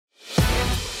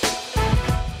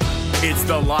It's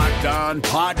the Locked On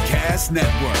Podcast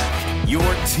Network, your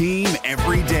team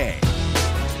every day.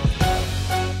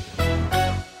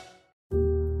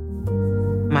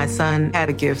 My son had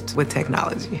a gift with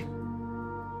technology.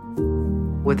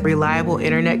 With reliable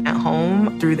internet at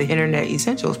home through the Internet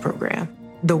Essentials program,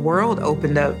 the world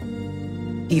opened up.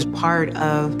 He's part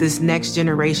of this next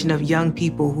generation of young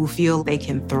people who feel they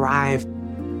can thrive.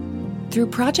 Through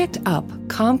Project UP,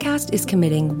 Comcast is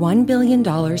committing $1 billion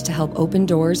to help open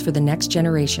doors for the next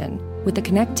generation with the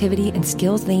connectivity and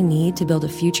skills they need to build a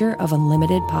future of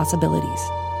unlimited possibilities.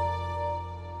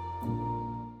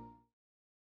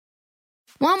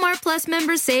 Walmart Plus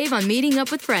members save on meeting up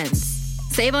with friends.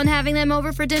 Save on having them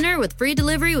over for dinner with free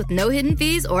delivery with no hidden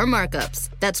fees or markups.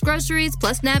 That's groceries,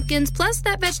 plus napkins, plus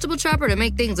that vegetable chopper to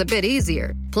make things a bit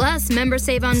easier. Plus, members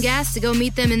save on gas to go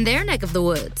meet them in their neck of the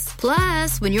woods.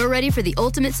 Plus, when you're ready for the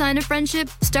ultimate sign of friendship,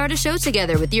 start a show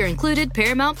together with your included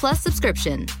Paramount Plus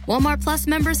subscription. Walmart Plus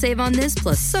members save on this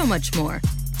plus so much more.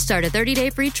 Start a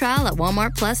 30-day free trial at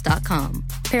walmartplus.com.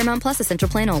 Paramount Plus Essential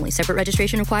Plan only. Separate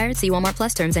registration required. See Walmart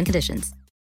Plus terms and conditions.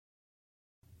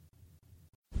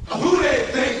 Who they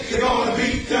think they're gonna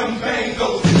beat them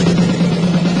Bengals?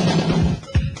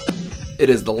 It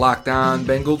is the Locked On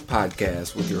Bengals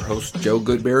podcast with your hosts Joe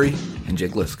Goodberry and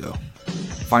Jake Lisco.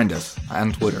 Find us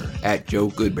on Twitter at Joe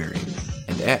Goodberry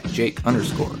and at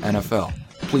Jake_NFL.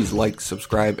 Please like,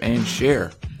 subscribe, and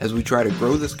share as we try to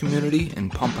grow this community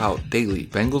and pump out daily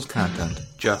Bengals content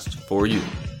just for you.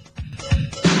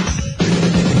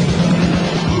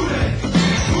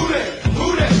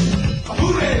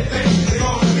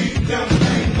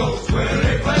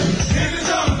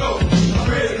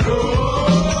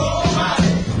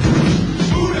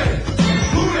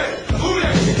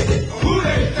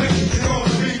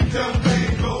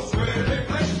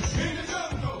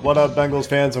 What up, Bengals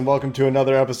fans, and welcome to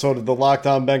another episode of the Locked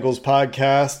On Bengals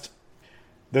podcast.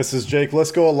 This is Jake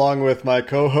Lisco along with my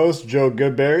co-host, Joe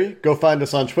Goodberry. Go find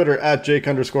us on Twitter at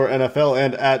Jake_NFL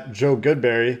and at Joe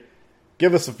Goodberry.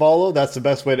 Give us a follow. That's the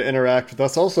best way to interact with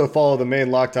us. Also, follow the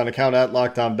main Locked On account at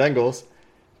Locked On Bengals.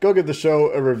 Go give the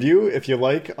show a review if you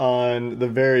like on the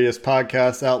various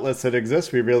podcast outlets that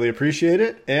exist. We really appreciate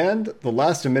it. And the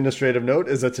last administrative note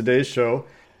is that today's show,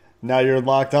 now your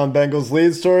Locked On Bengals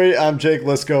lead story. I'm Jake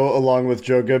Lisco along with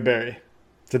Joe Goodberry.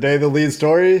 Today the lead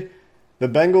story, the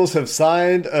Bengals have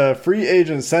signed a free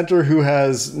agent center who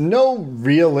has no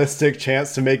realistic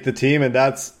chance to make the team, and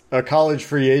that's a college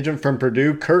free agent from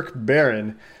Purdue, Kirk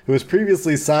Barron, who was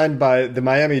previously signed by the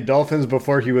Miami Dolphins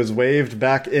before he was waived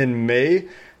back in May.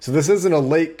 So this isn't a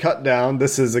late cut down.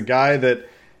 This is a guy that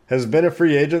has been a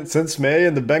free agent since May,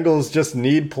 and the Bengals just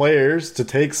need players to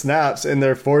take snaps in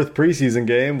their fourth preseason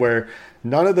game where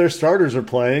none of their starters are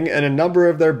playing and a number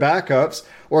of their backups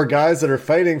or guys that are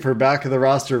fighting for back of the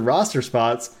roster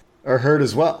spots are hurt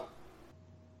as well.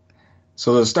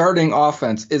 So the starting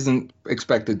offense isn't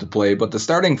expected to play, but the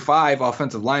starting five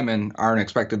offensive linemen aren't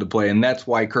expected to play, and that's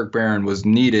why Kirk Barron was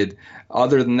needed.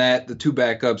 Other than that, the two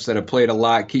backups that have played a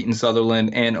lot, Keaton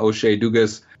Sutherland and O'Shea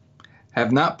Dugas,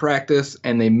 have not practiced,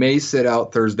 and they may sit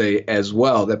out Thursday as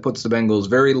well. That puts the Bengals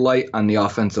very light on the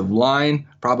offensive line,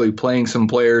 probably playing some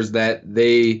players that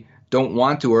they don't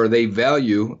want to or they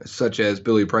value, such as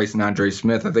Billy Price and Andre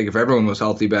Smith. I think if everyone was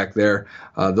healthy back there,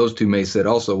 those two may sit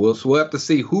also. So we'll have to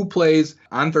see who plays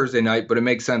on Thursday night, but it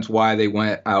makes sense why they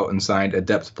went out and signed a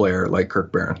depth player like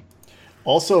Kirk Barron.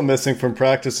 Also missing from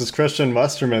practice is Christian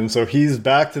Westerman, so he's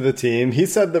back to the team. He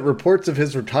said that reports of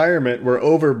his retirement were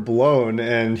overblown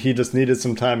and he just needed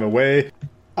some time away.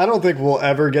 I don't think we'll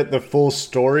ever get the full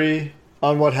story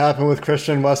on what happened with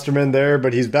Christian Westerman there,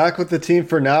 but he's back with the team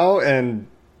for now, and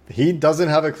he doesn't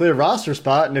have a clear roster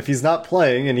spot, and if he's not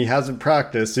playing, and he hasn't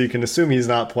practiced, so you can assume he's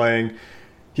not playing,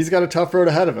 he's got a tough road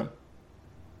ahead of him.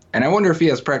 And I wonder if he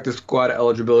has practice squad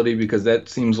eligibility, because that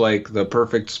seems like the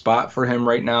perfect spot for him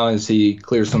right now as he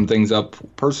clears some things up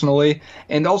personally.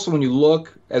 And also when you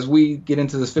look, as we get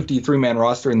into this 53-man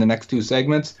roster in the next two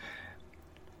segments,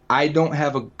 I don't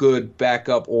have a good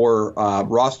backup or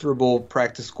rosterable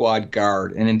practice squad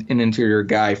guard, an interior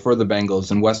guy for the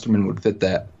Bengals, and Westerman would fit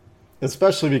that.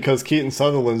 Especially because Keaton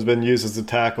Sutherland's been used as a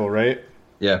tackle, right?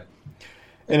 Yeah.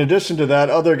 In addition to that,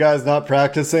 other guys not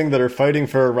practicing that are fighting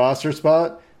for a roster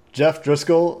spot, Jeff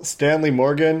Driscoll, Stanley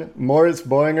Morgan, Moritz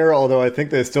Boehringer, although I think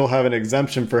they still have an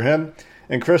exemption for him,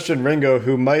 and Christian Ringo,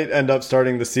 who might end up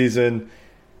starting the season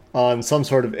on some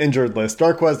sort of injured list.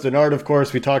 Darqueze Dennard, of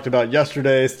course, we talked about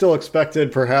yesterday, still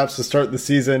expected perhaps to start the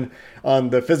season on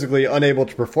the physically unable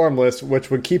to perform list,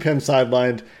 which would keep him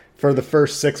sidelined for the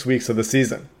first 6 weeks of the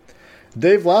season.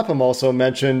 Dave Lapham also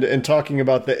mentioned in talking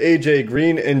about the A.J.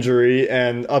 Green injury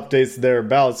and updates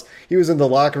thereabouts, he was in the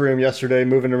locker room yesterday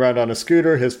moving around on a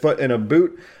scooter, his foot in a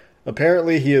boot.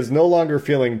 Apparently he is no longer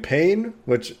feeling pain,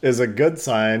 which is a good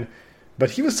sign,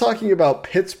 but he was talking about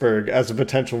Pittsburgh as a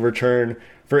potential return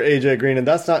for A.J. Green, and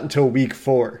that's not until week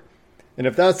 4. And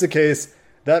if that's the case,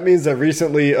 that means that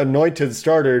recently anointed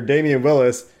starter Damian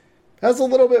Willis has a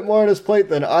little bit more on his plate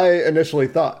than I initially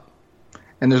thought.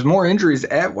 And there's more injuries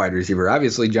at wide receiver.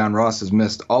 Obviously, John Ross has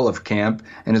missed all of camp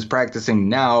and is practicing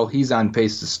now. He's on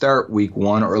pace to start week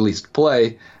 1, or at least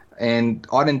play. And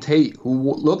Auden Tate,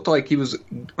 who looked like he was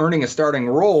earning a starting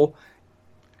role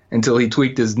until he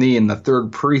tweaked his knee in the 3rd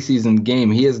preseason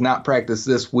game. He has not practiced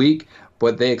this week,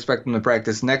 but they expect him to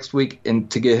practice next week and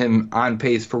to get him on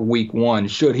pace for week 1,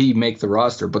 should he make the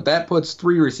roster. But that puts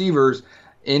 3 receivers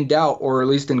in doubt, or at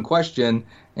least in question,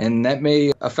 and that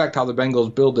may affect how the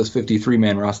Bengals build this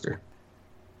 53-man roster.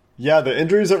 Yeah, the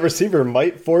injuries at receiver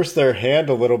might force their hand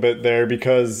a little bit there,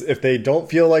 because if they don't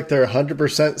feel like they're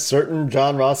 100% certain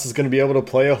John Ross is going to be able to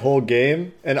play a whole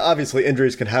game, and obviously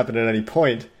injuries can happen at any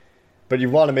point, but you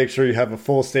want to make sure you have a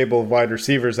full stable of wide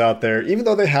receivers out there, even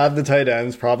though they have the tight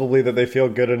ends, probably that they feel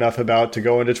good enough about to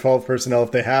go into 12 personnel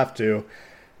if they have to.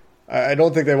 I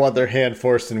don't think they want their hand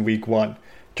forced in week 1.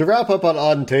 To wrap up on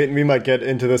Auden Tate, and we might get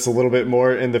into this a little bit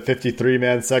more in the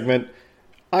 53-man segment,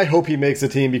 I hope he makes a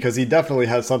team because he definitely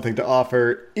has something to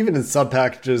offer, even in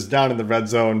sub-packages down in the red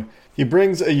zone. He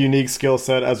brings a unique skill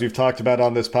set, as we've talked about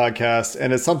on this podcast,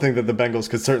 and it's something that the Bengals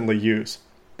could certainly use.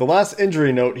 The last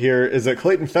injury note here is that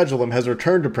Clayton Fejedelem has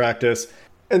returned to practice,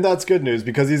 and that's good news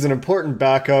because he's an important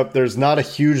backup. There's not a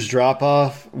huge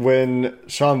drop-off when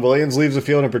Sean Williams leaves the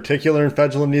field in particular and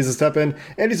Fejedelem needs to step in,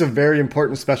 and he's a very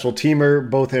important special teamer,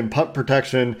 both in punt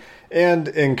protection and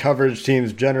in coverage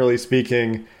teams, generally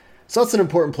speaking. So that's an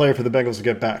important player for the Bengals to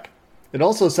get back. It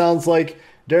also sounds like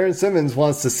Darren Simmons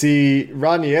wants to see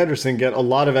Rodney Anderson get a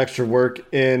lot of extra work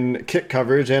in kick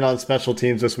coverage and on special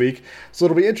teams this week. So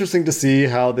it'll be interesting to see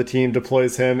how the team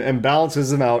deploys him and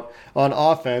balances him out on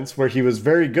offense, where he was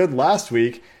very good last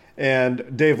week.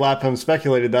 And Dave Lapham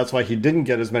speculated that's why he didn't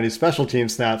get as many special team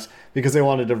snaps, because they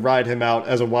wanted to ride him out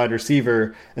as a wide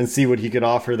receiver and see what he could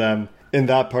offer them in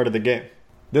that part of the game.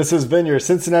 This has been your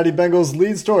Cincinnati Bengals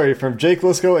lead story from Jake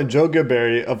Liscow and Joe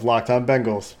Goodberry of Locked On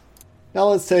Bengals. Now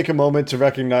let's take a moment to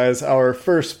recognize our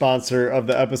first sponsor of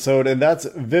the episode, and that's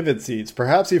Vivid Seats.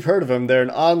 Perhaps you've heard of them. They're an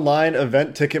online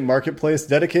event ticket marketplace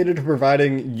dedicated to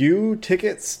providing you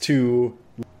tickets to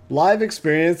live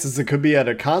experiences. It could be at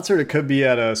a concert, it could be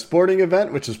at a sporting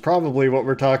event, which is probably what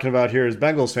we're talking about here as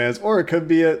Bengals fans, or it could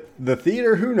be at the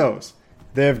theater, who knows.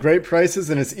 They have great prices,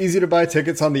 and it's easy to buy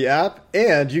tickets on the app,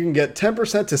 and you can get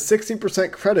 10% to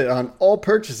 60% credit on all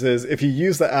purchases if you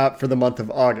use the app for the month of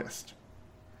August.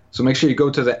 So make sure you go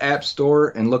to the App Store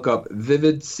and look up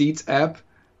Vivid Seats app.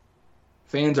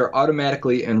 Fans are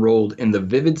automatically enrolled in the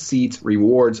Vivid Seats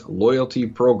Rewards loyalty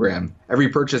program. Every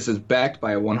purchase is backed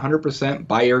by a 100%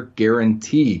 buyer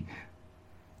guarantee.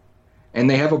 And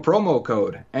they have a promo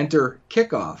code. Enter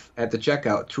KICKOFF at the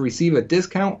checkout to receive a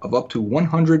discount of up to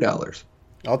 $100.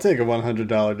 I'll take a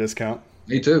 $100 discount.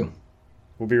 Me too.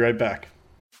 We'll be right back.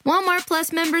 Walmart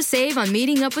Plus members save on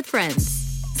meeting up with friends.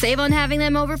 Save on having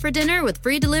them over for dinner with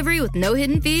free delivery with no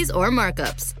hidden fees or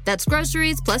markups. That's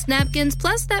groceries plus napkins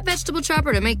plus that vegetable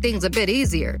chopper to make things a bit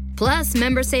easier. Plus,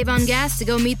 members save on gas to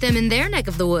go meet them in their neck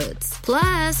of the woods.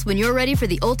 Plus, when you're ready for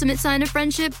the ultimate sign of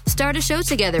friendship, start a show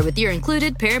together with your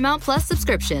included Paramount Plus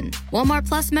subscription. Walmart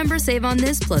Plus members save on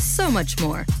this plus so much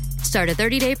more. Start a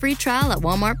 30-day free trial at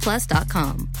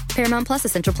walmartplus.com. Paramount Plus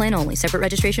Essential Plan only. Separate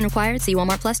registration required. See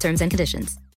Walmart Plus terms and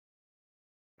conditions.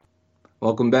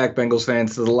 Welcome back, Bengals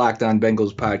fans, to the Locked On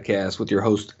Bengals podcast with your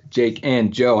host, Jake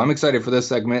and Joe. I'm excited for this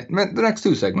segment, the next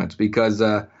two segments, because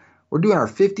we're doing our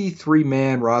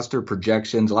 53-man roster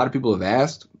projections. A lot of people have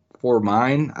asked for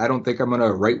mine. I don't think I'm going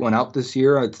to write one out this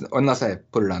year, unless I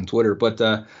put it on Twitter. But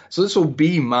so this will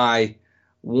be my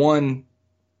one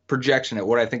projection at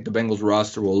what I think the Bengals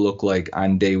roster will look like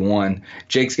on day one.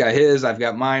 Jake's got his. I've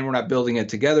got mine. We're not building it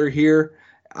together here.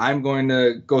 I'm going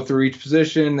to go through each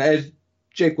position as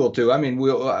Jake will too. I mean,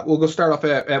 we'll go start off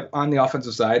on the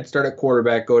offensive side, start at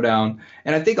quarterback, go down.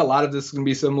 And I think a lot of this is going to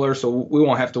be similar, so we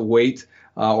won't have to wait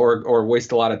or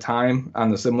waste a lot of time on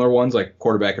the similar ones like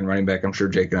quarterback and running back. I'm sure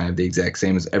Jake and I have the exact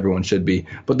same as everyone should be.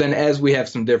 But then as we have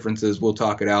some differences, we'll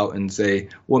talk it out and say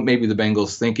what maybe the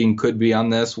Bengals thinking could be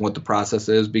on this, what the process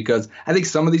is, because I think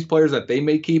some of these players that they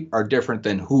may keep are different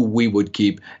than who we would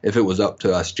keep if it was up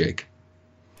to us, Jake.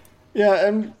 Yeah,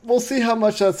 and we'll see how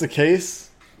much that's the case.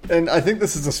 And I think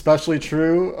this is especially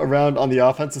true around on the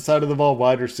offensive side of the ball,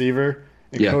 wide receiver.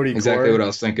 and Cody exactly Core. What I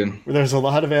was thinking. There's a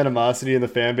lot of animosity in the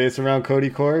fan base around Cody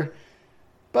Core,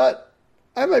 but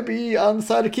I might be on the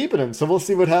side of keeping him. So we'll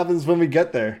see what happens when we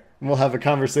get there. And we'll have a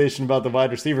conversation about the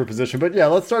wide receiver position. But yeah,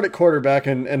 let's start at quarterback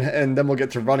and then we'll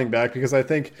get to running back, because I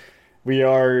think we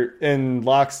are in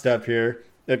lockstep here.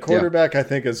 At quarterback, I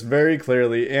think is very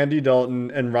clearly Andy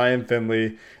Dalton and Ryan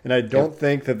Finley, and I don't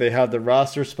think that they have the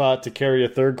roster spot to carry a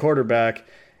third quarterback,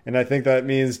 and I think that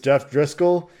means Jeff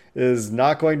Driscoll is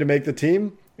not going to make the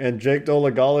team, and Jake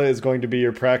Dolegala is going to be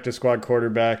your practice squad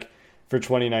quarterback for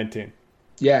 2019.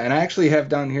 Yeah, and I actually have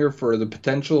down here for the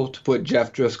potential to put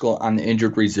Jeff Driscoll on the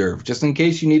injured reserve, just in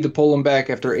case you need to pull him back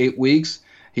after 8 weeks.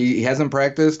 He hasn't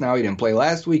practiced. Now he didn't play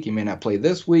last week. He may not play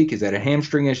this week. He's had a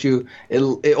hamstring issue.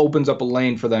 It opens up a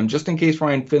lane for them just in case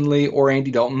Ryan Finley or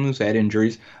Andy Dalton, who's had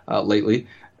injuries lately,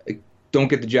 don't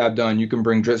get the job done. You can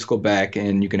bring Driscoll back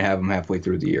and you can have him halfway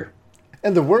through the year.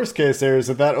 And the worst case there is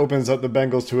that opens up the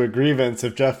Bengals to a grievance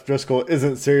if Jeff Driscoll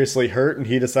isn't seriously hurt and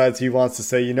he decides he wants to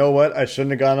say, you know what, I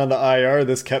shouldn't have gone on the IR.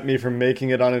 This kept me from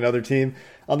making it on another team.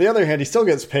 On the other hand, he still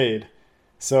gets paid.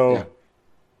 So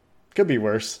could be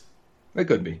worse. It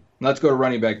could be. Let's go to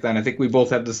running back then. I think we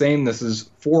both have the same. This is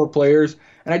 4 players,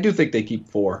 and I do think they keep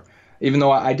 4. Even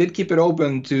though I did keep it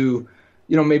open to,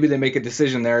 maybe they make a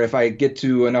decision there. If I get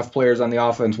to enough players on the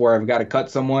offense where I've got to cut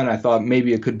someone, I thought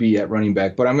maybe it could be at running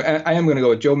back. But I am going to go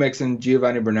with Joe Mixon,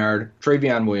 Giovanni Bernard,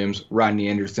 Travion Williams, Rodney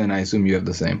Anderson. I assume you have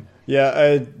the same. Yeah,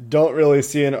 I don't really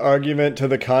see an argument to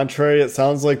the contrary. It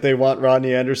sounds like they want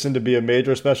Rodney Anderson to be a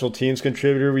major special teams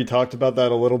contributor. We talked about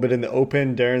that a little bit in the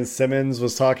open. Darren Simmons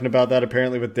was talking about that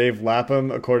apparently with Dave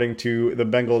Lapham, according to the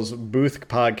Bengals Booth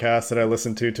podcast that I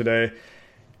listened to today.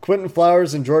 Quentin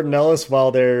Flowers and Jordan Ellis,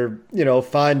 while they're,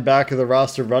 fine back of the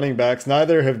roster running backs,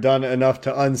 neither have done enough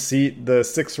to unseat the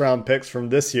 6th-round picks from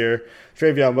this year.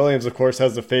 Travion Williams, of course,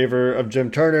 has the favor of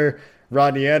Jim Turner.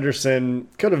 Rodney Anderson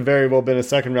could have very well been a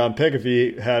 2nd-round pick if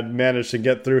he had managed to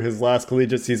get through his last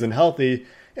collegiate season healthy,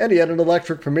 and he had an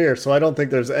electric premiere, so I don't think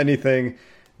there's anything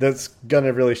that's going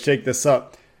to really shake this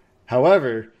up.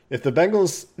 However, if the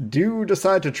Bengals do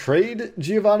decide to trade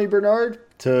Giovanni Bernard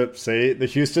to, say, the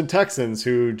Houston Texans,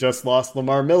 who just lost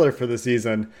Lamar Miller for the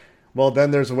season, well,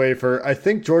 then there's a way for, I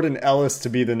think, Jordan Ellis to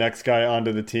be the next guy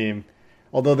onto the team.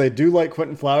 Although they do like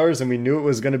Quentin Flowers, and we knew it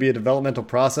was going to be a developmental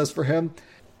process for him,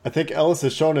 I think Ellis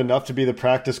has shown enough to be the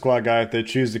practice squad guy if they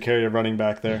choose to carry a running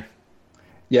back there.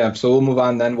 Yeah, so we'll move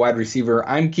on then. Wide receiver,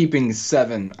 I'm keeping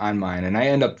 7 on mine, and I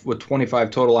end up with 25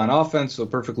 total on offense, so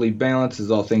perfectly balanced as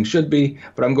all things should be.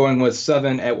 But I'm going with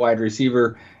 7 at wide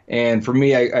receiver. And for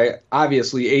me, I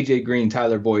obviously, A.J. Green,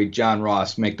 Tyler Boyd, John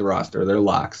Ross make the roster. They're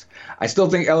locks. I still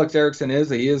think Alex Erickson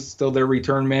He is still their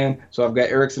return man, so I've got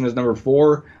Erickson as number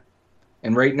 4.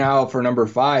 And right now, for number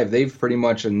 5, they've pretty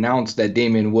much announced that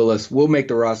Damian Willis will make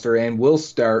the roster and will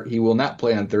start. He will not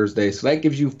play on Thursday. So that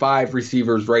gives you 5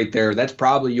 receivers right there. That's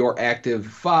probably your active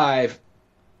 5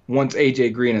 once A.J.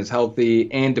 Green is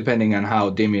healthy and depending on how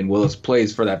Damian Willis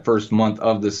plays for that first month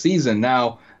of the season.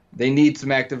 Now, they need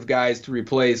some active guys to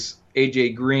replace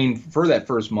A.J. Green for that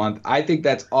first month. I think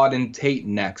that's Auden Tate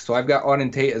next. So I've got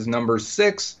Auden Tate as number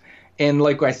 6. And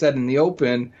like I said in the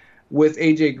open, with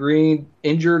A.J. Green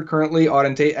injured currently,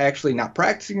 Auden Tate actually not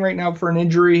practicing right now for an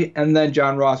injury, and then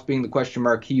John Ross being the question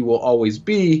mark he will always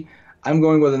be, I'm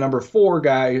going with a number 4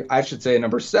 guy, I should say a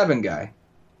number 7 guy,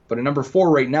 but a number 4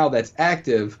 right now that's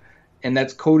active, and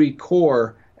that's Cody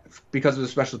Core because of the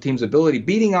special teams ability.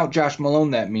 Beating out Josh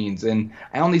Malone, that means, and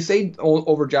I only say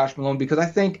over Josh Malone because I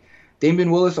think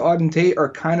Damian Willis, Auden Tate are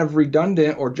kind of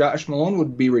redundant, or Josh Malone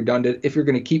would be redundant if you're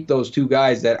going to keep those 2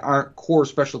 guys that aren't core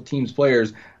special teams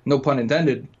players. No pun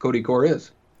intended, Cody Core is.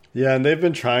 Yeah, and they've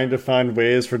been trying to find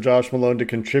ways for Josh Malone to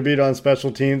contribute on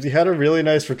special teams. He had a really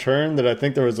nice return that I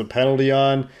think there was a penalty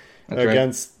on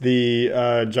against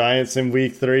the Giants in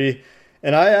week 3.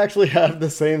 And I actually have the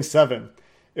same 7.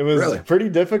 It was pretty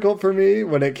difficult for me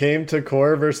when it came to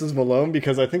Core versus Malone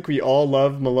because I think we all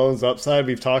love Malone's upside.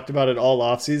 We've talked about it all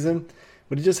offseason,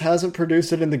 but he just hasn't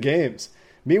produced it in the games.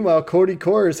 Meanwhile, Cody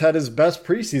Core has had his best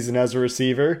preseason as a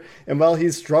receiver, and while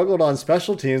he's struggled on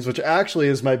special teams, which actually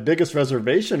is my biggest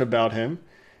reservation about him,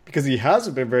 because he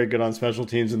hasn't been very good on special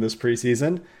teams in this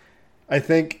preseason, I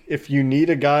think if you need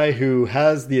a guy who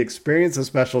has the experience of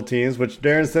special teams, which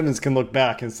Darren Simmons can look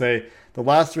back and say, the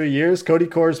last 3 years, Cody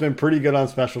Core has been pretty good on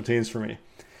special teams for me.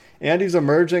 And he's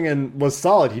emerging and was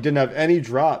solid. He didn't have any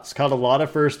drops, caught a lot of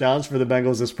first downs for the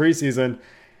Bengals this preseason.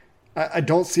 I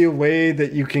don't see a way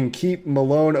that you can keep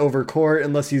Malone over Core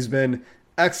unless he's been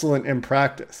excellent in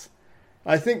practice.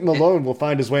 I think Malone will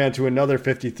find his way onto another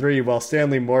 53 while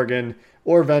Stanley Morgan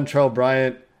or Ventrell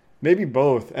Bryant, maybe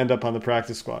both, end up on the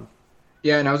practice squad.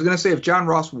 Yeah, and I was going to say if John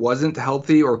Ross wasn't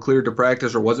healthy or cleared to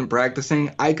practice or wasn't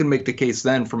practicing, I could make the case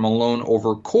then for Malone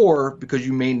over Core because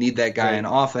you may need that guy in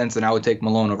offense, and I would take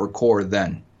Malone over Core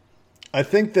then. I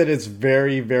think that it's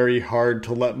very, very hard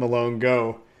to let Malone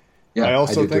go. Yeah, I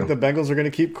also think the Bengals are going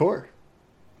to keep Core.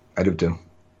 I do too.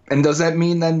 And does that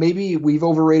mean then maybe we've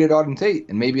overrated Auden Tate,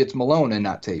 and maybe it's Malone and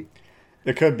not Tate?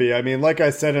 It could be. I mean, like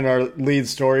I said in our lead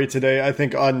story today, I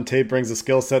think Auden Tate brings a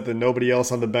skill set that nobody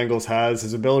else on the Bengals has.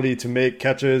 His ability to make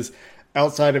catches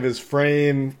outside of his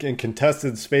frame in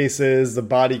contested spaces, the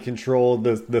body control,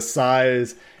 the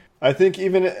size. I think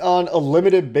even on a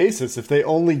limited basis, if they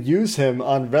only use him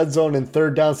on red zone and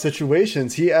third down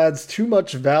situations, he adds too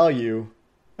much value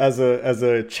as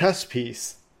a chess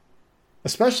piece.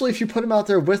 Especially if you put him out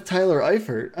there with Tyler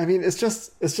Eifert. I mean, it's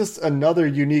just another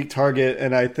unique target,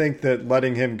 and I think that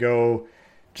letting him go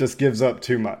just gives up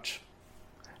too much.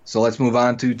 So let's move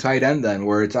on to tight end then,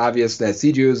 where it's obvious that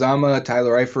C.J. Uzomah,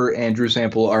 Tyler Eifert, and Drew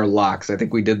Sample are locks. I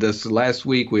think we did this last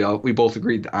week. We both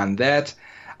agreed on that.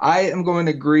 I am going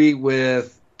to agree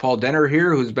with Paul Denner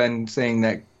here, who's been saying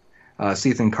that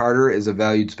Cethan Carter is a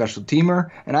valued special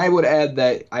teamer, and I would add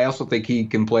that I also think he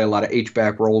can play a lot of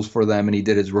H-back roles for them, and he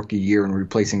did his rookie year in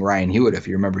replacing Ryan Hewitt. If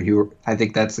you remember, I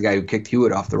think that's the guy who kicked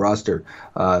Hewitt off the roster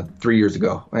 3 years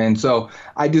ago. And so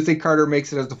I do think Carter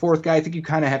makes it as the fourth guy. I think you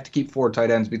kind of have to keep 4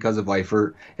 tight ends because of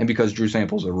Eifert and because Drew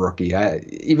Sample's a rookie.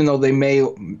 Even though they may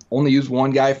only use one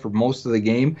guy for most of the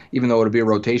game, even though it'll be a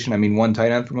rotation, I mean one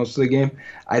tight end for most of the game,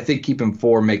 I think keeping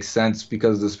 4 makes sense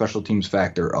because of the special teams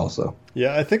factor also.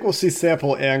 Yeah, I think we'll see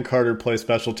Sample and Carter play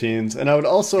special teams. And I would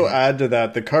also add to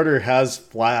that Carter has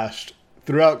flashed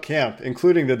throughout camp,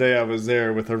 including the day I was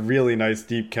there, with a really nice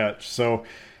deep catch. So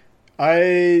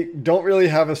I don't really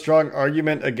have a strong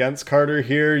argument against Carter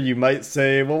here. You might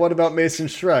say, well, what about Mason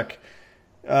Schreck?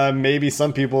 Maybe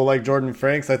some people like Jordan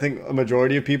Franks. I think a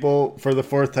majority of people for the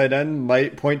fourth tight end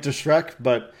might point to Schreck,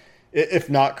 but if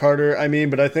not Carter,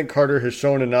 but I think Carter has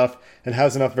shown enough and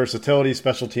has enough versatility,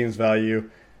 special teams value.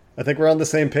 I think we're on the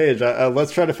same page.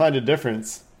 Let's try to find a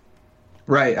difference.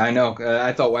 Right, I know.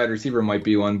 I thought wide receiver might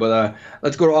be one, but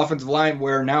let's go to offensive line,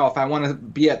 where now if I want to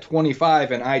be at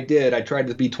 25, and I tried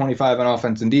to be 25 on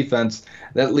offense and defense,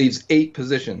 that leaves 8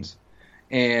 positions.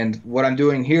 And what I'm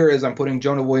doing here is I'm putting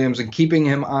Jonah Williams and keeping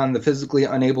him on the physically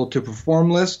unable to perform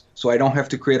list, so I don't have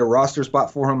to create a roster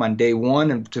spot for him on day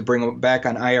one and to bring him back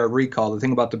on IR recall. The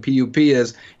thing about the PUP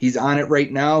is he's on it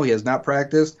right now. He has not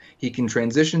practiced. He can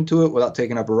transition to it without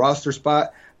taking up a roster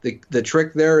spot. The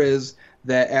trick there is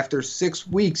that after 6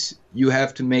 weeks, you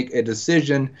have to make a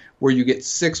decision where you get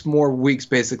 6 more weeks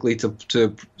basically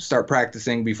to start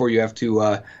practicing before you have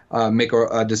to make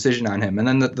a decision on him. And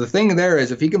then the thing there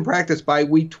is if he can practice by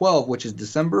week 12, which is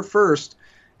December 1st,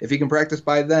 if he can practice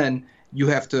by then, you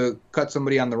have to cut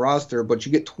somebody on the roster, but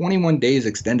you get 21 days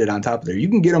extended on top of there. You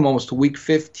can get him almost to week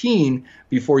 15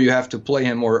 before you have to play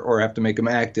him or have to make him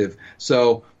active.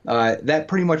 So that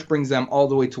pretty much brings them all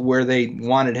the way to where they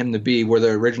wanted him to be, where the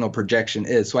original projection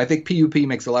is. So I think PUP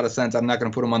makes a lot of sense. I'm not going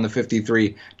to put him on the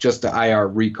 53 just to IR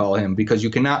recall him, because you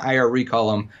cannot IR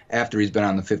recall him after he's been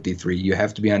on the 53. You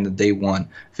have to be on the day one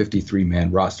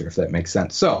 53-man roster, if that makes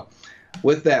sense. So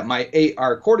with that, my 8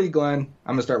 are Cordy Glenn.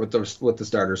 I'm going to start with the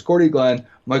starters. Cordy Glenn,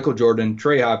 Michael Jordan,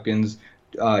 Trey Hopkins,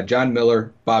 John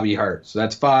Miller, Bobby Hart. So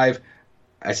that's 5.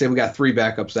 I say we got 3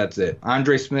 backups. That's it.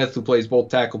 Andre Smith, who plays both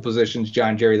tackle positions.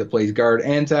 John Jerry, that plays guard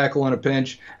and tackle in a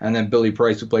pinch. And then Billy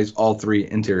Price, who plays all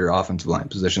 3 interior offensive line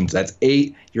positions. That's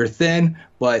 8. You're thin,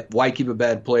 but why keep a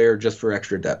bad player just for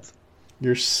extra depth?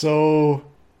 You're so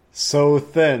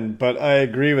thin, but I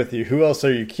agree with you. Who else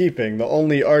are you keeping? The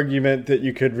only argument that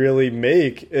you could really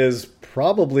make is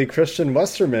probably Christian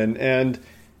Westerman, and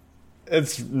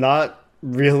it's not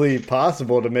really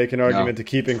possible to make an argument to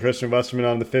keeping Christian Westerman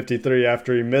on the 53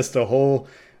 after he missed a whole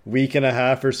week and a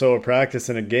half or so of practice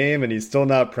in a game, and he's still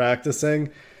not practicing.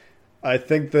 I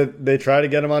think that they try to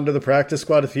get him onto the practice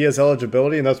squad if he has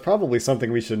eligibility, and that's probably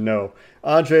something we should know.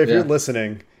 Andre, if you're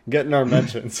listening, get in our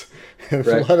mentions.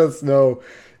 Let us know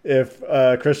if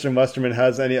Christian Westerman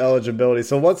has any eligibility.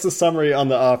 So what's the summary on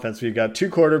the offense? We've got 2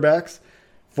 quarterbacks,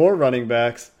 4 running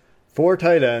backs, 4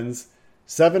 tight ends,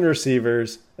 7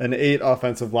 receivers, and 8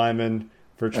 offensive linemen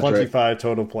for 25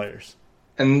 total players.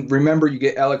 And remember, you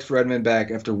get Alex Redmond back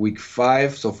after week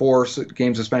 5, so 4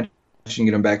 game suspension, you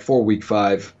get him back for week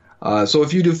 5. So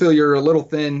if you do feel you're a little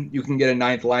thin, you can get a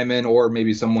 9th lineman, or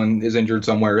maybe someone is injured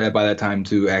somewhere by that time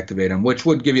to activate him, which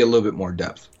would give you a little bit more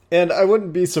depth. And I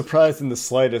wouldn't be surprised in the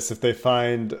slightest if they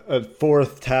find a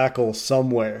 4th tackle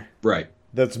somewhere. Right.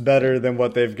 that's better than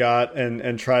what they've got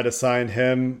and try to sign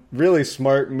him. Really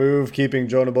smart move keeping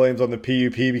Jonah Williams on the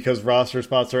PUP because roster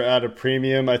spots are at a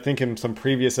premium. I think in some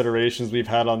previous iterations we've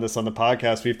had on this on the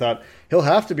podcast, we've thought he'll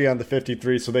have to be on the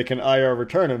 53 so they can IR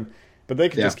return him, but they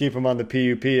can just keep him on the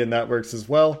PUP and that works as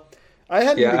well. I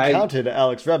hadn't even counted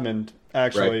Alex Redmond,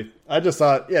 actually. Right. I just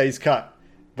thought, he's cut.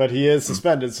 But he is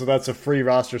suspended, so that's a free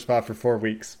roster spot for 4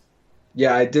 weeks.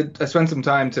 Yeah, I spent some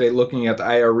time today looking at the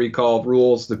IR recall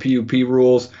rules, the PUP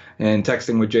rules, and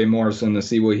texting with Jay Morrison to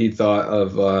see what he thought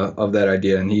of that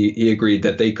idea. And he agreed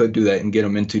that they could do that and get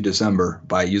him into December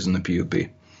by using the PUP.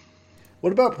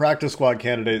 What about practice squad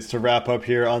candidates to wrap up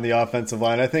here on the offensive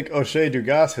line? I think O'Shea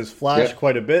Dugas has flashed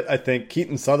quite a bit. I think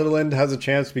Keaton Sutherland has a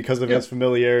chance because of his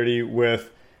familiarity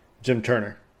with Jim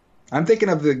Turner. I'm thinking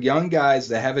of the young guys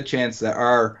that have a chance that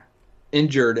are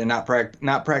injured and not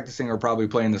practicing or probably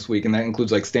playing this week, and that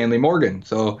includes like Stanley Morgan.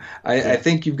 So I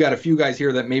think you've got a few guys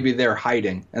here that maybe they're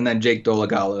hiding, and then Jake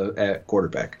Dolegala at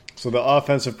quarterback. So the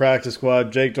offensive practice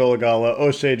squad, Jake Dolegala,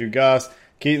 O'Shea Dugas,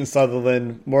 Keaton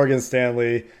Sutherland, Morgan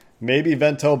Stanley, maybe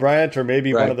Ventel Bryant, or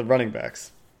maybe one of the running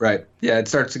backs. Right. Yeah, it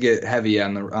starts to get heavy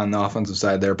on the offensive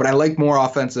side there, but I like more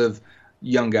offensive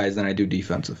young guys than I do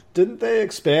defensive. Didn't they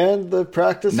expand the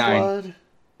practice squad?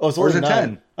 Oh, it's only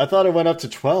 9. I thought it went up to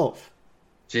 12.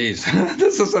 Jeez,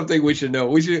 this is something we should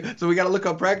know. So we got to look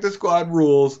up practice squad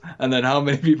rules and then how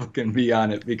many people can be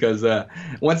on it, because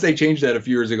once they changed that a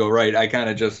few years ago, I kind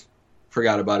of just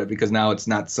forgot about it because now it's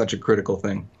not such a critical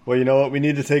thing. Well, you know what? We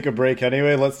need to take a break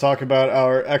anyway. Let's talk about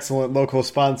our excellent local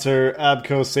sponsor,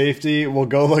 Abco Safety. We'll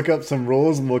go look up some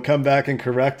rules and we'll come back and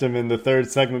correct them in the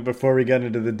third segment before we get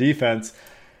into the defense.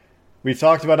 We've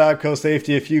talked about Abco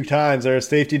Safety a few times. They're a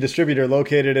safety distributor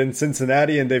located in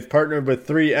Cincinnati, and they've partnered with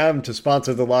 3M to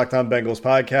sponsor the Locked On Bengals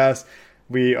podcast.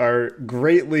 We are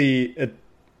greatly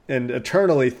and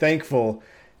eternally thankful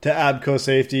to Abco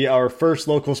Safety, our first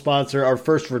local sponsor, our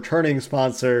first returning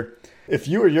sponsor. If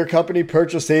you or your company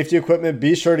purchase safety equipment,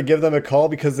 be sure to give them a call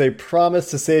because they promise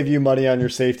to save you money on your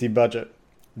safety budget.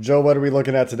 Joe, what are we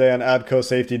looking at today on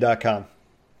abcosafety.com?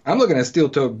 I'm looking at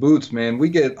steel-toed boots, man. We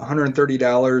get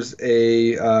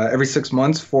 $130 every 6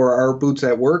 months for our boots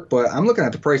at work, but I'm looking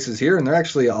at the prices here, and they're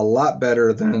actually a lot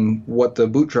better than what the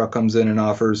boot truck comes in and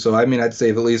offers. So, I'd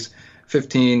save at least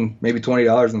 $15, maybe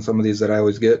 $20 on some of these that I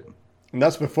always get. And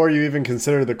that's before you even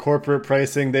consider the corporate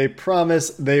pricing. They promise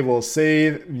they will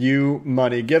save you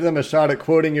money. Give them a shot at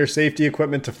quoting your safety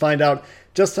equipment to find out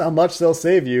just how much they'll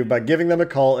save you by giving them a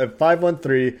call at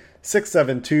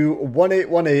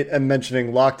 513-672-1818 and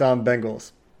mentioning Locked On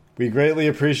Bengals. We greatly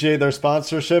appreciate their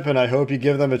sponsorship, and I hope you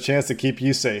give them a chance to keep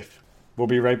you safe. We'll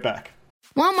be right back.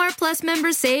 Walmart Plus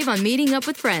members save on meeting up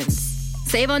with friends.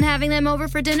 Save on having them over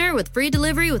for dinner with free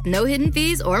delivery with no hidden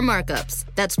fees or markups.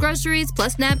 That's groceries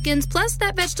plus napkins plus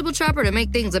that vegetable chopper to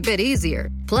make things a bit easier.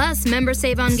 Plus, members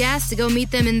save on gas to go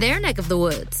meet them in their neck of the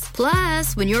woods.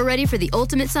 Plus, when you're ready for the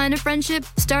ultimate sign of friendship,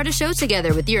 start a show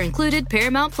together with your included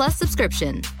Paramount Plus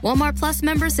subscription. Walmart Plus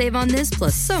members save on this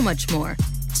plus so much more.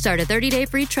 Start a 30-day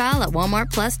free trial at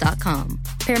walmartplus.com.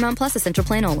 Paramount Plus Essential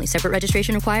Plan only. Separate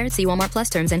registration required. See Walmart Plus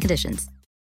terms and conditions.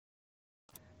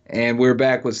 And we're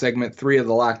back with segment 3 of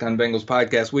the Locked On Bengals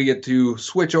podcast. We get to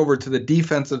switch over to the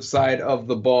defensive side of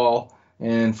the ball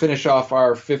and finish off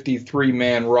our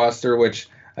 53-man roster, which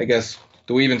I guess,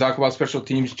 do we even talk about special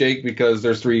teams, Jake? Because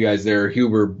there's 3 guys there,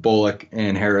 Huber, Bullock,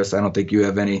 and Harris. I don't think you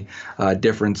have any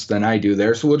difference than I do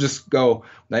there. So we'll just go.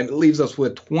 That leaves us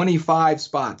with 25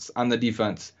 spots on the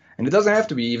defense. And it doesn't have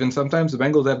to be even. Sometimes the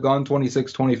Bengals have gone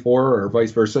 26-24 or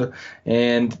vice versa.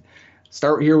 And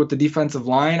start here with the defensive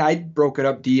line. I broke it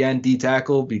up DN, D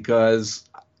tackle, because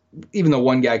even though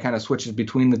one guy kind of switches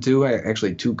between the two,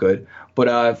 actually 2 could.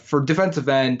 But for defensive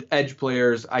end, edge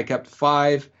players, I kept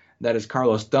 5. That is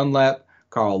Carlos Dunlap,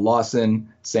 Carl Lawson,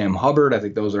 Sam Hubbard. I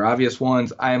think those are obvious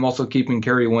ones. I am also keeping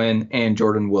Kerry Wynn and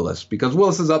Jordan Willis because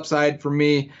Willis is upside for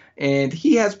me, and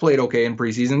he has played okay in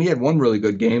preseason. He had one really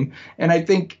good game. And I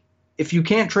think if you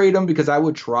can't trade him, because I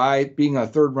would try being a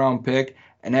 3rd-round pick,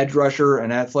 an edge rusher,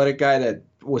 an athletic guy that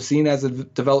was seen as a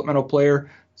developmental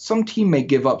player, some team may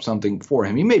give up something for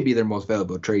him. He may be their most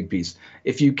valuable trade piece.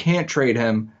 If you can't trade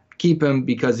him, keep him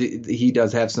because he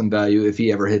does have some value if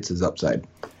he ever hits his upside.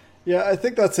 Yeah, I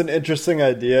think that's an interesting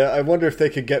idea. I wonder if they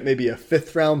could get maybe a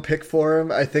 5th-round pick for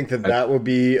him. I think that would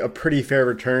be a pretty fair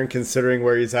return considering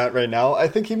where he's at right now. I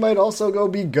think he might also go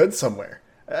be good somewhere.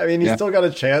 I mean, he's still got a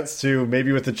chance to,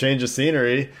 maybe with a change of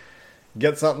scenery,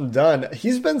 get something done.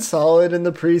 He's been solid in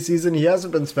the preseason. He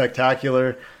hasn't been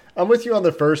spectacular. I'm with you on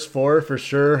the first 4 for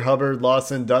sure. Hubbard,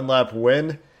 Lawson, Dunlap,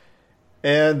 Wynn.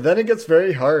 And then it gets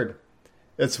very hard.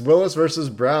 It's Willis versus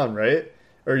Brown, right?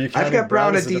 Or you I've got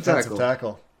Brown at as a D defensive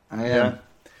tackle. I am. Yeah.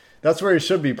 That's where he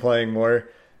should be playing more.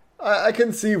 I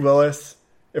can see Willis,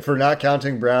 if we're not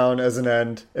counting Brown as an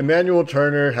end. Emmanuel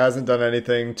Turner hasn't done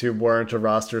anything to warrant a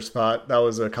roster spot. That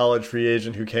was a college free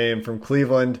agent who came from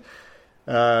Cleveland.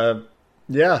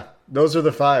 Yeah, those are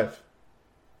the 5.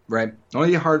 Right. The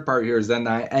only hard part here is then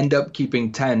I end up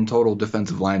keeping 10 total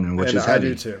defensive linemen, which is heavy.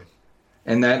 I do too.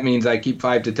 And that means I keep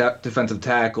 5 defensive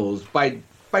tackles. By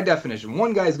definition,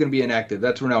 one guy is going to be inactive.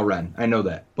 That's Rennell Wren. I know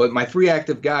that. But my 3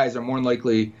 active guys are more than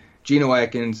likely Geno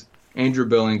Atkins, Andrew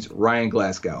Billings, Ryan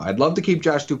Glasgow. I'd love to keep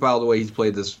Josh Tupou the way he's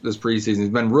played this preseason. He's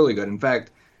been really good. In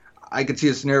fact, I could see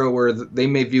a scenario where they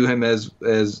may view him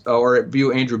or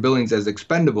view Andrew Billings as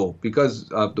expendable because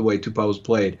of the way Tupou's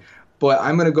played. But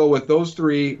I'm going to go with those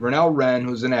 3, Rennell Wren,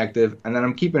 who's inactive, and then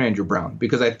I'm keeping Andrew Brown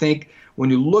because I think when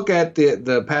you look at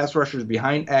the pass rushers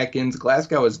behind Atkins,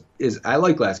 Glasgow is I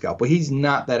like Glasgow, but he's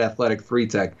not that athletic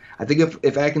 3-tech. I think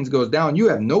if Atkins goes down, you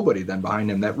have nobody then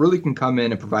behind him that really can come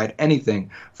in and provide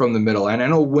anything from the middle. And I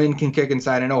know Wynn can kick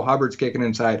inside. I know Hubbard's kicking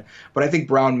inside. But I think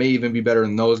Brown may even be better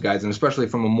than those guys, and especially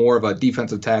from a more of a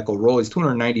defensive tackle role. He's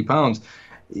 290 pounds.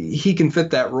 He can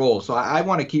fit that role. So I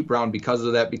want to keep Brown because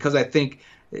of that, because I think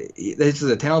this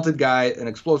is a talented guy, an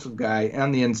explosive guy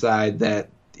on the inside that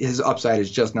his upside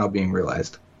is just now being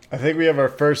realized. I think we have our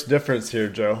first difference here,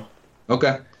 Joe.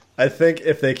 Okay. I think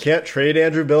if they can't trade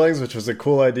Andrew Billings, which was a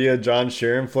cool idea John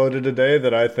Sheeran floated today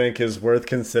that I think is worth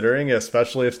considering,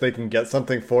 especially if they can get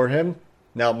something for him.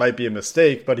 Now, it might be a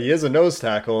mistake, but he is a nose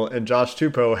tackle, and Josh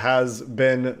Tupou has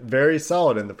been very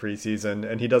solid in the preseason,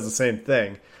 and he does the same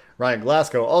thing. Ryan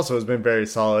Glasgow also has been very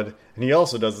solid, and he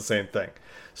also does the same thing.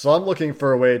 So I'm looking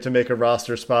for a way to make a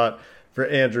roster spot for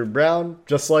Andrew Brown,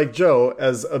 just like Joe,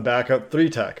 as a backup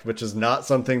 3-tech, which is not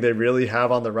something they really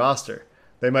have on the roster.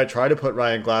 They might try to put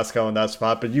Ryan Glasgow in that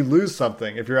spot, but you lose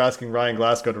something if you're asking Ryan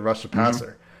Glasgow to rush the passer.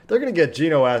 Mm-hmm. They're going to get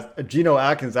Geno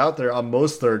Atkins out there on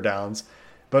most third downs,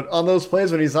 but on those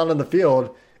plays when he's not on the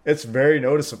field, it's very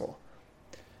noticeable.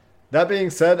 That being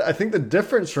said, I think the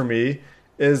difference for me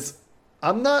is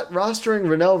I'm not rostering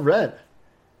Rennell Wren.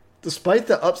 Despite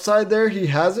the upside there, he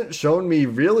hasn't shown me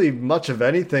really much of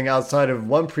anything outside of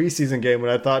one preseason game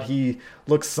when I thought he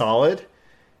looked solid.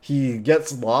 He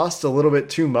gets lost a little bit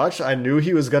too much. I knew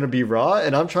he was going to be raw,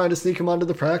 and I'm trying to sneak him onto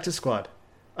the practice squad.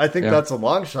 I think that's a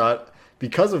long shot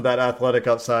because of that athletic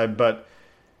upside, but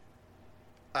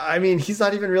I mean, he's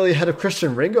not even really ahead of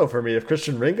Christian Ringo for me if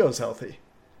Christian Ringo's healthy.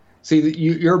 See,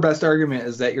 your best argument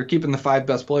is that you're keeping the 5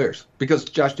 best players because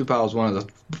Josh Tupou is one of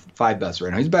the 5 best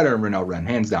right now. He's better than Rennell Wren,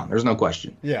 hands down. There's no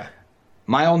question. Yeah.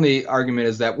 My only argument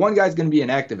is that one guy's going to be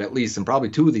inactive at least, and probably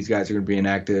 2 of these guys are going to be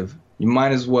inactive. You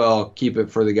might as well keep it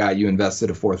for the guy you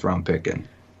invested a 4th-round pick in.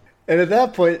 And at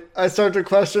that point, I start to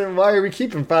question, why are we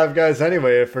keeping 5 guys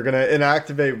anyway if we're going to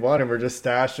inactivate one and we're just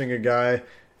stashing a guy?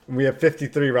 We have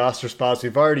 53 roster spots.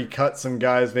 We've already cut some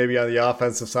guys maybe on the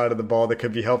offensive side of the ball that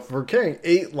could be helpful. We're carrying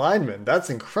 8 linemen. That's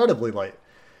incredibly light.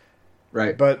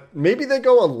 Right. But maybe they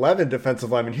go 11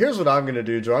 defensive linemen. Here's what I'm going to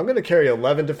do, Joe. I'm going to carry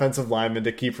 11 defensive linemen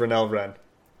to keep Rennell Wren.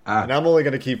 And I'm only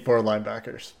going to keep 4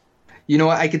 linebackers. You know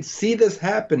what? I could see this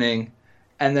happening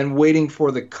and then waiting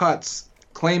for the cuts,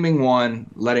 claiming claiming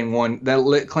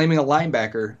a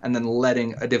linebacker, and then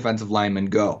letting a defensive lineman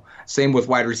go. Same with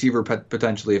wide receiver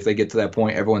potentially. If they get to that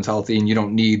point, everyone's healthy and you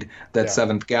don't need that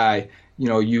 7th guy. You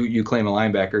know, you claim a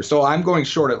linebacker. So I'm going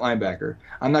short at linebacker.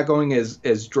 I'm not going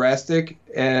as drastic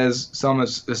as some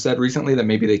has said recently that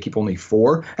maybe they keep only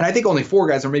 4. And I think only 4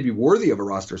 guys are maybe worthy of a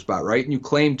roster spot, right? And you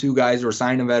claim 2 guys or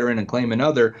sign a veteran and claim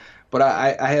another. But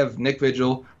I have Nick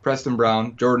Vigil, Preston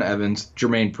Brown, Jordan Evans,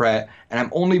 Jermaine Pratt, and I'm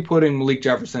only putting Malik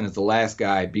Jefferson as the last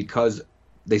guy because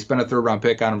they spent a 3rd-round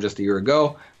pick on him just a year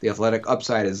ago. The athletic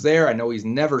upside is there. I know he's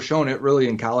never shown it really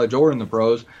in college or in the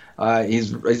pros.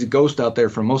 He's a ghost out there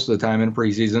for most of the time in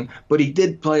preseason, but he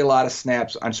did play a lot of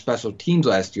snaps on special teams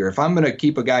last year. If I'm going to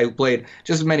keep a guy who played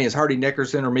just as many as Hardy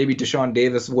Nickerson or maybe Deshaun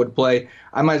Davis would play,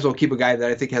 I might as well keep a guy that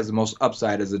I think has the most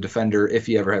upside as a defender if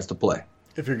he ever has to play.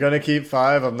 If you're going to keep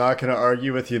 5, I'm not going to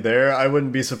argue with you there. I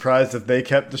wouldn't be surprised if they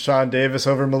kept Deshaun Davis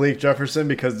over Malik Jefferson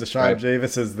because Deshaun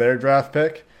Davis is their draft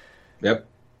pick. Yep.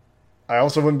 I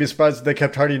also wouldn't be surprised if they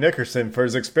kept Hardy Nickerson for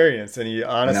his experience, and he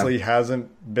honestly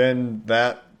hasn't been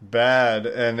that bad,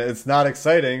 and it's not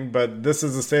exciting, but this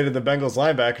is the state of the Bengals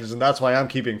linebackers, and that's why I'm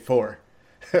keeping 4.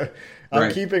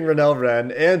 I'm keeping Rennell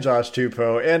Wren and Josh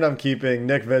Tupou, and I'm keeping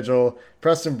Nick Vigil,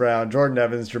 Preston Brown, Jordan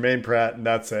Evans, Jermaine Pratt, and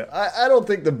that's it. I don't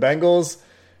think the Bengals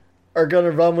are going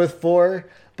to run with 4,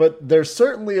 but there's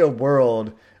certainly a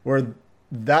world where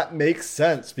that makes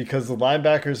sense because the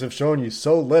linebackers have shown you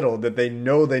so little that they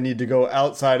know they need to go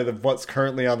outside of what's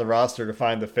currently on the roster to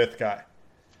find the 5th guy.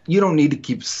 you don't need to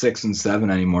keep 6 and 7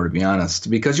 anymore, to be honest,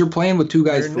 because you're playing with two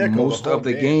guys for most of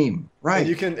the game. Right.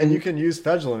 And you can use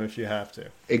Fedulum if you have to.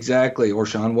 Exactly. Or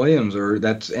Sean Williams,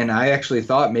 and I actually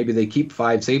thought maybe they keep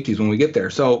 5 safeties when we get there.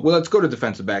 So, well, let's go to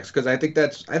defensive backs, because I think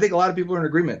a lot of people are in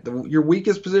agreement. Your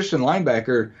weakest position,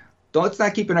 linebacker, let's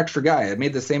not keep an extra guy. I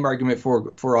made the same argument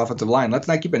for offensive line. Let's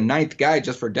not keep a 9th guy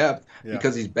just for depth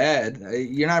because he's bad.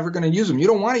 You're never going to use him. You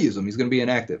don't want to use him. He's going to be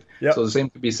inactive. Yep. So the same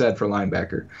could be said for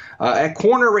linebacker. At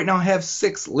corner right now, I have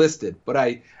 6 listed, but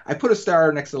I put a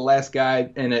star next to the last guy,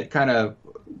 and it kind of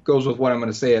goes with what I'm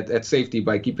going to say at safety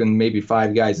by keeping maybe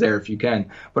 5 guys there if you can.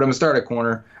 But I'm going to start at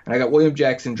corner, and I got William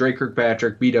Jackson, Drake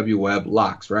Kirkpatrick, B.W. Webb,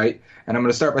 locks, right? And I'm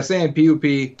going to start by saying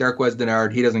PUP, Darqueze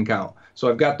Dennard, he doesn't count. So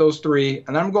I've got those 3,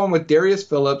 and then I'm going with Darius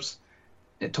Phillips,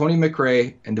 Tony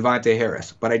McRae, and Devontae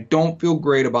Harris. But I don't feel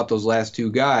great about those last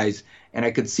 2 guys, and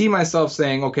I could see myself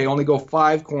saying, okay, only go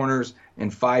 5 corners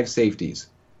and 5 safeties.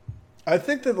 I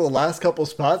think that the last couple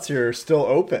spots here are still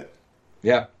open.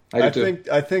 Yeah, I think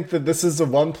that this is the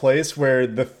one place where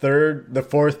the 4th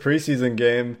preseason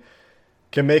game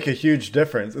can make a huge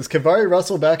difference. Is Kavari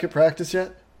Russell back at practice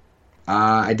yet?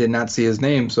 I did not see his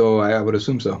name, so I would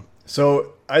assume so.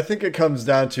 So I think it comes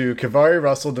down to Kavari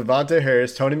Russell, Devontae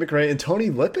Harris, Tony McRae, and Tony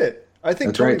Lippett. I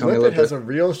think Tony Lippett has a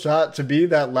real shot to be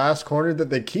that last corner that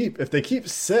they keep. If they keep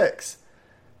 6,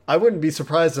 I wouldn't be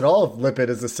surprised at all if Lippett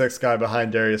is the 6th guy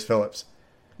behind Darius Phillips.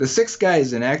 The 6th guy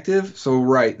is inactive, so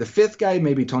right. The 5th guy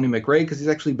may be Tony McRae because he's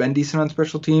actually been decent on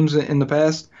special teams in the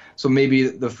past. So maybe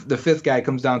the 5th guy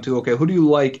comes down to, okay, who do you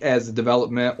like as a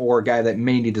development or a guy that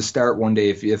may need to start one day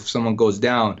if someone goes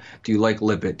down? Do you like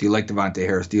Lippett? Do you like Devontae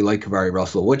Harris? Do you like Kavari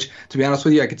Russell? Which, to be honest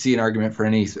with you, I could see an argument for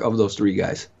any of those 3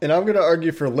 guys. And I'm going to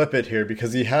argue for Lippett here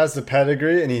because he has the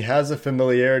pedigree and he has the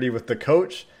familiarity with the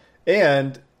coach.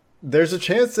 And there's a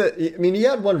chance that, he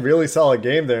had one really solid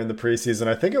game there in the preseason.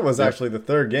 I think it was actually the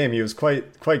 3rd game. He was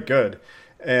quite good.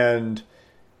 And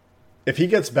if he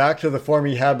gets back to the form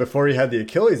he had before he had the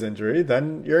Achilles injury,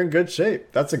 then you're in good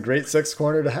shape. That's a great 6th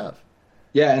corner to have.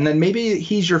 Yeah, and then maybe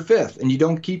he's your 5th, and you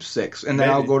don't keep 6. And then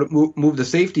I'll go to move the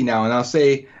safety now, and I'll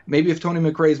say maybe if Tony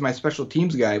McRae is my special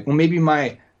teams guy, well, maybe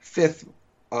my 5th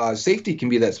safety can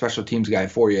be that special teams guy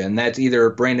for you, and that's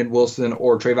either Brandon Wilson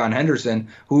or Trayvon Henderson,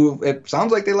 who it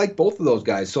sounds like they like both of those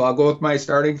guys. So I'll go with my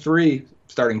starting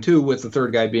 2, with the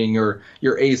 3rd guy being your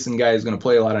ace and guy who's going to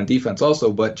play a lot on defense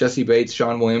also. But Jesse Bates,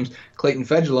 Sean Williams, Clayton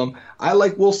Fedulum. I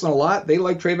like Wilson a lot. They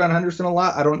like Trayvon Henderson a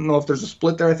lot. I don't know if there's a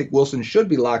split there. I think Wilson should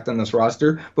be locked on this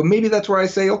roster. But maybe that's where I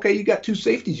say, okay, you got 2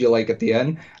 safeties you like at the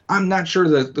end. I'm not sure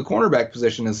that the cornerback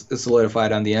position is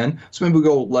solidified on the end. So maybe we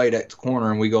go light at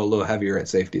corner and we go a little heavier at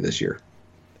safety this year.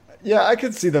 Yeah, I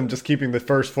could see them just keeping the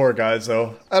first 4 guys,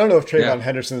 though. I don't know if Trayvon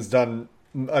Henderson's done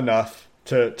enough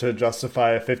to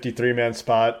justify a 53-man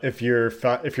spot if you're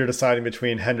deciding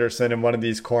between Henderson and one of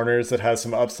these corners that has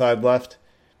some upside left.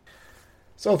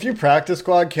 So a few practice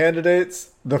squad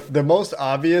candidates. The most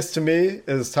obvious to me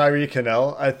is Tyree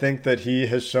Cannell. I think that he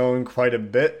has shown quite a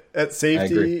bit at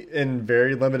safety in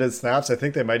very limited snaps. I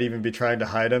think they might even be trying to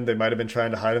hide him. They might have been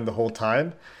trying to hide him the whole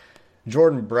time.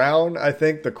 Jordan Brown, I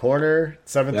think the corner,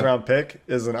 7th round pick,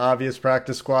 is an obvious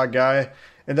practice squad guy.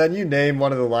 And then you name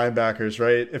one of the linebackers,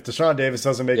 right? If Deshaun Davis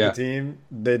doesn't make the team,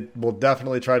 they will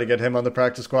definitely try to get him on the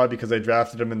practice squad because they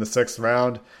drafted him in the 6th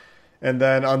round. And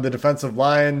then on the defensive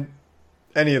line,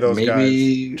 any of those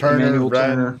guys.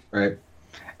 Turner, right.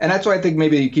 And that's why I think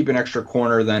maybe you keep an extra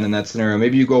corner then in that scenario.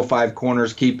 Maybe you go 5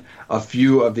 corners, keep a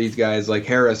few of these guys like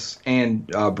Harris and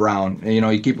Brown. And,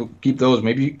 you keep those.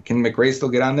 Maybe can McRae still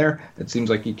get on there? It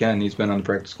seems like he can. He's been on the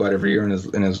practice squad every year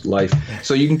in his life.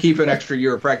 So you can keep an extra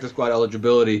year of practice squad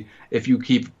eligibility if you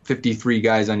keep 53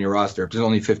 guys on your roster. If there's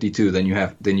only 52, then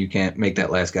you can't make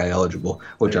that last guy eligible.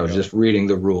 Which I was just reading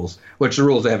the rules. Which the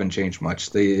rules haven't changed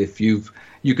much.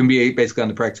 You can be basically on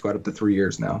the practice squad up to 3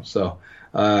 years now. So.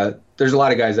 There's a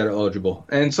lot of guys that are eligible.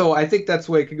 And so I think that's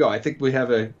the way it could go. I think we have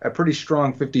a pretty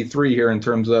strong 53 here in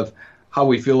terms of how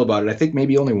we feel about it. I think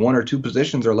maybe only 1 or 2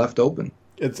 positions are left open.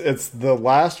 It's the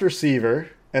last receiver,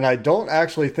 and I don't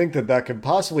actually think that could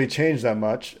possibly change that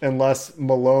much unless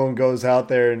Malone goes out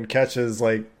there and catches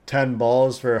like 10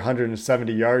 balls for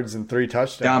 170 yards and 3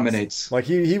 touchdowns. Dominates. Like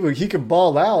he could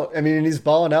ball out. I mean, he's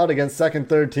balling out against 2nd,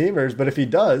 3rd teamers, but if he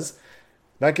does,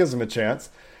 that gives him a chance.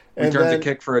 Returns a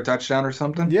kick for a touchdown or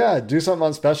something? Yeah, do something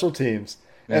on special teams.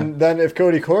 Yeah. And then if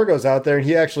Cody Core goes out there and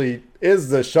he actually is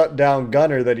the shutdown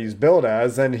gunner that he's billed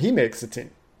as, then he makes the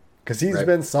team. Because he's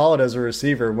been solid as a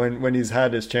receiver when he's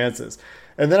had his chances.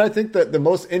 And then I think that the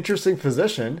most interesting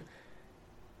position,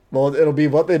 well, it'll be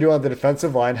what they do on the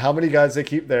defensive line, how many guys they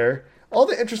keep there. all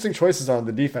the interesting choices on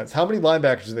the defense. How many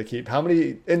linebackers do they keep? How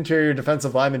many interior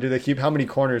defensive linemen do they keep? How many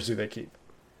corners do they keep?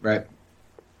 Right.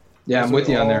 Yeah, Those I'm with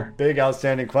you on all there. Big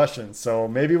outstanding questions. So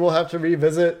maybe we'll have to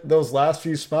revisit those last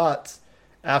few spots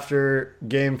after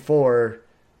Game 4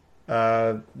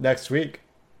 next week.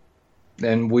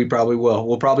 And we probably will.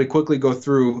 We'll probably quickly go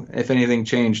through if anything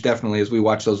changed, definitely, as we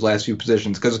watch those last few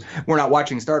positions. Because we're not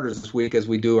watching starters this week as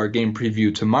we do our game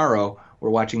preview tomorrow.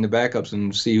 We're watching the backups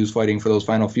and see who's fighting for those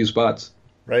final few spots.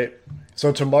 Right.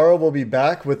 So tomorrow we'll be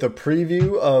back with a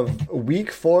preview of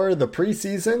Week 4, the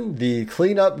preseason, the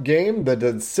cleanup game, the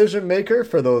decision maker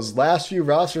for those last few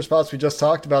roster spots we just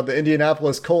talked about. The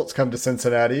Indianapolis Colts come to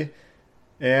Cincinnati.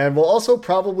 And we'll also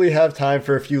probably have time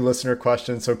for a few listener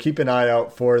questions, so keep an eye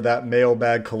out for that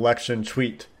mailbag collection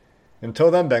tweet. Until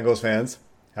then, Bengals fans,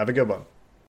 have a good one.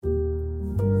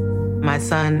 My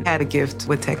son had a gift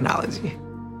with technology.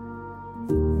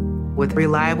 With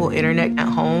reliable internet at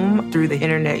home through the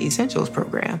Internet Essentials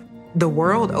program, the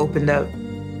world opened up.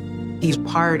 He's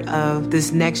part of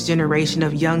this next generation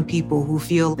of young people who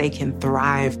feel they can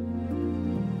thrive.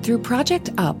 Through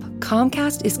Project UP,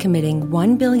 Comcast is committing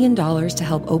 $1 billion to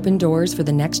help open doors for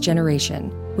the next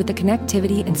generation with the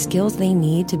connectivity and skills they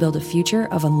need to build a future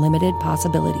of unlimited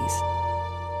possibilities.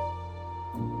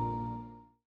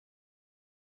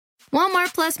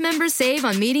 Walmart Plus members save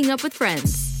on meeting up with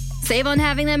friends. Save on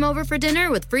having them over for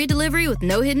dinner with free delivery with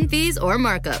no hidden fees or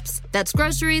markups. That's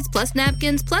groceries plus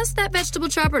napkins plus that vegetable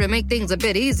chopper to make things a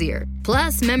bit easier.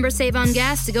 Plus, members save on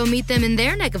gas to go meet them in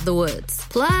their neck of the woods.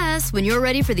 Plus, when you're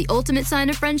ready for the ultimate sign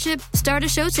of friendship, start a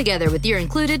show together with your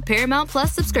included Paramount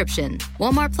Plus subscription.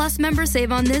 Walmart Plus members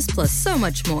save on this plus so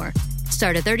much more.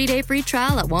 Start a 30-day free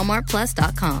trial at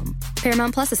walmartplus.com.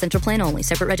 Paramount Plus Essential Plan only.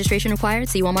 Separate registration required.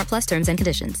 See Walmart Plus terms and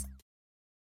conditions.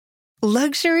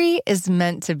 Luxury is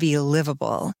meant to be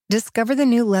livable. Discover the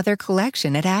new leather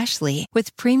collection at Ashley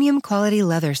with premium quality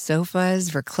leather sofas,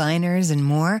 recliners, and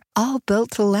more, all built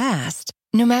to last.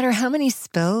 No matter how many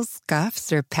spills,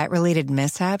 scuffs, or pet-related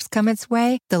mishaps come its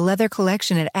way, the leather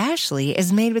collection at Ashley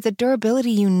is made with the durability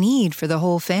you need for the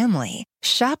whole family.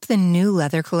 Shop the new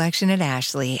leather collection at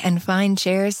Ashley and find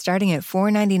chairs starting at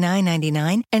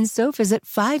 $499.99 and sofas at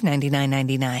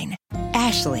 $599.99.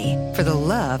 Ashley, for the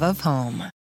love of home.